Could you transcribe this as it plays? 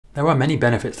There are many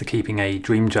benefits to keeping a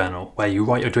dream journal where you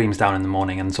write your dreams down in the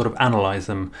morning and sort of analyse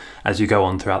them as you go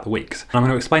on throughout the weeks. And I'm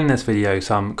going to explain in this video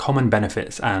some common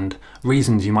benefits and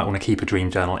reasons you might want to keep a dream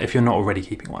journal if you're not already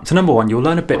keeping one. So number one, you'll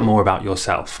learn a bit more about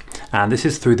yourself. And this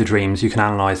is through the dreams. You can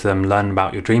analyse them, learn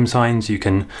about your dream signs. You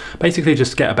can basically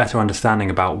just get a better understanding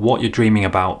about what you're dreaming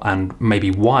about and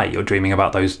maybe why you're dreaming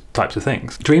about those types of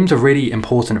things. Dreams are really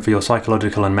important for your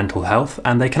psychological and mental health,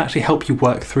 and they can actually help you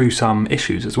work through some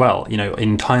issues as well. You know,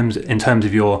 in terms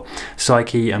of your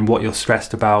psyche and what you're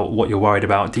stressed about, what you're worried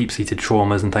about, deep-seated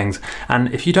traumas and things.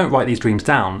 And if you don't write these dreams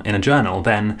down in a journal,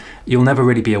 then you'll never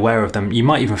really be aware of them. You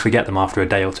might even forget them after a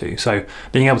day or two. So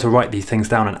being able to write these things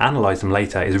down and analyze them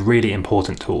later is a really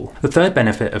important tool. The third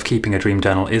benefit of keeping a dream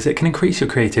journal is it can increase your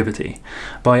creativity.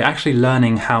 By actually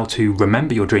learning how to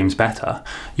remember your dreams better,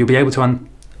 you'll be able to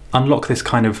unlock this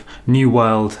kind of new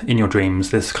world in your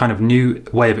dreams, this kind of new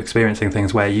way of experiencing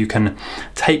things where you can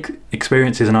take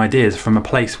experiences and ideas from a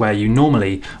place where you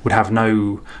normally would have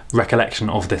no recollection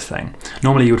of this thing.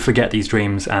 Normally you would forget these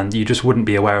dreams and you just wouldn't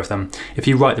be aware of them. If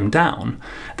you write them down,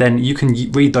 then you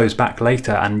can read those back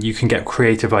later and you can get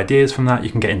creative ideas from that. You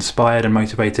can get inspired and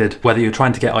motivated, whether you're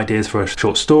trying to get ideas for a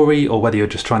short story or whether you're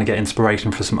just trying to get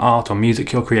inspiration for some art or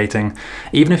music you're creating.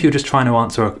 Even if you're just trying to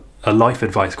answer a life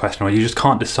advice question, or you just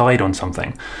can't decide on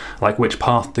something, like which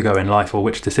path to go in life or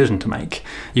which decision to make,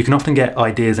 you can often get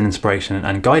ideas and inspiration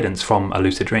and guidance from a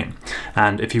lucid dream.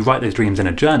 And if you write those dreams in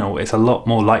a journal, it's a lot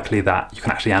more likely that you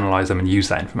can actually analyze them and use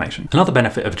that information. Another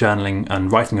benefit of journaling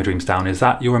and writing your dreams down is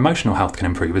that your emotional health can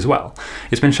improve as well.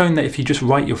 It's been shown that if you just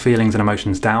write your feelings and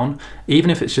emotions down,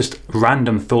 even if it's just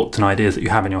random thoughts and ideas that you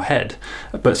have in your head,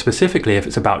 but specifically if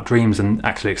it's about dreams and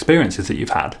actually experiences that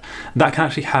you've had, that can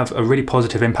actually have a really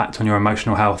positive impact on your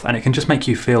emotional health, and it can just make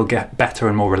you feel better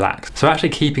and more relaxed. So actually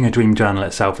keeping a dream journal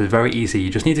itself is very easy. You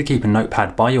just need to keep a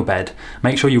notepad by your bed.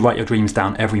 Make sure you write your dreams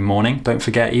down every morning. Don't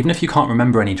forget, even if you can't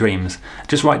remember any dreams,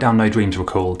 just write down no dreams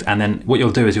recalled, and then what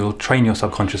you'll do is you'll train your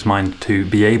subconscious mind to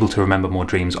be able to remember more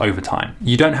dreams over time.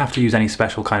 You don't have to use any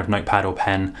special kind of notepad or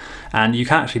pen, and you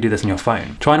can actually do this on your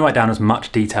phone. Try and write down as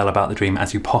much detail about the dream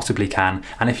as you possibly can,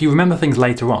 and if you remember things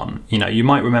later on, you know, you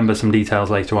might remember some details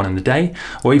later on in the day,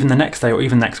 or even the next day, or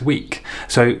even next week.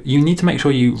 So you need to make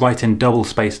sure you write in double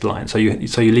spaced lines. So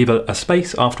you leave a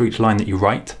space after each line that you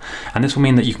write, and this will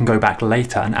mean that you can go back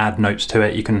later and add notes to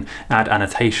it. You can add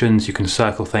annotations, you can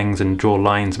circle things and draw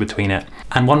lines between it.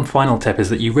 And one final tip is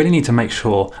that you really need to make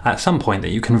sure at some point that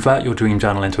you convert your dream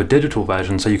journal into a digital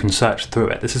version so you can search through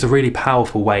it. This is a really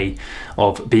powerful way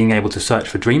of being able to search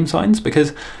for dream signs,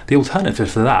 because the alternative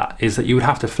for that is that you would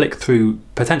have to flick through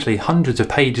potentially hundreds of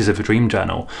pages of a dream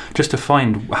journal just to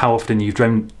find how often you've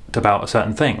dreamt about a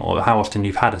certain thing or how often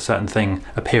you've had a certain thing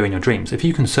appear in your dreams. If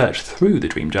you can search through the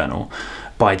dream journal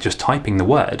by just typing the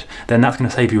word, then that's going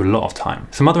to save you a lot of time.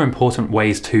 Some other important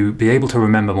ways to be able to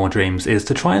remember more dreams is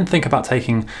to try and think about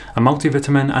taking a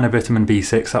multivitamin and a vitamin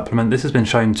B6 supplement. This has been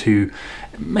shown to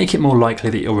make it more likely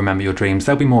that you'll remember your dreams.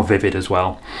 They'll be more vivid as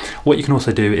well. What you can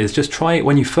also do is just try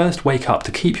when you first wake up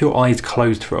to keep your eyes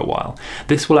closed for a while.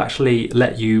 This will actually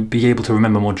let you be able to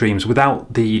remember more dreams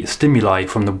without the stimuli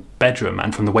from the bedroom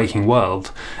and from the waking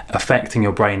world affecting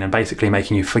your brain and basically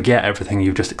making you forget everything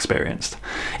you've just experienced.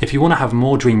 If you want to have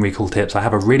more dream recall tips, I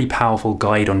have a really powerful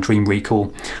guide on dream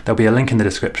recall. There'll be a link in the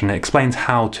description. It explains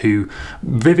how to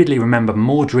vividly remember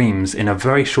more dreams in a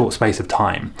very short space of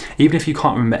time. Even if you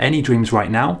can't remember any dreams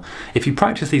right now, if you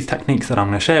practice these techniques that I'm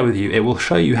going to share with you, it will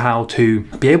show you how to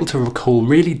be able to recall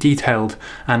really detailed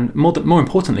and more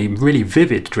importantly, really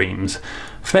vivid dreams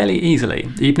fairly easily,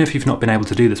 even if you've not been able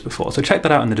to do this before. So check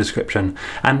that out in the description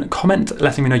and comment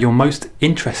letting me know your most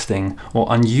interesting or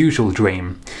unusual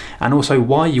dream, and also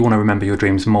why you want to remember your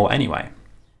dreams more anyway.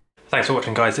 Thanks for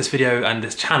watching, guys. This video and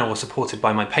this channel was supported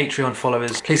by my Patreon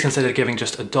followers. Please consider giving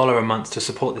just $1 a month to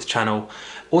support this channel,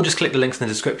 or just click the links in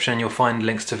the description. You'll find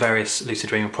links to various lucid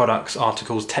dreaming products,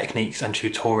 articles, techniques and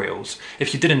tutorials.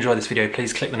 If you did enjoy this video,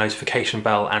 please click the notification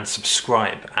bell and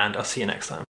subscribe, and I'll see you next time.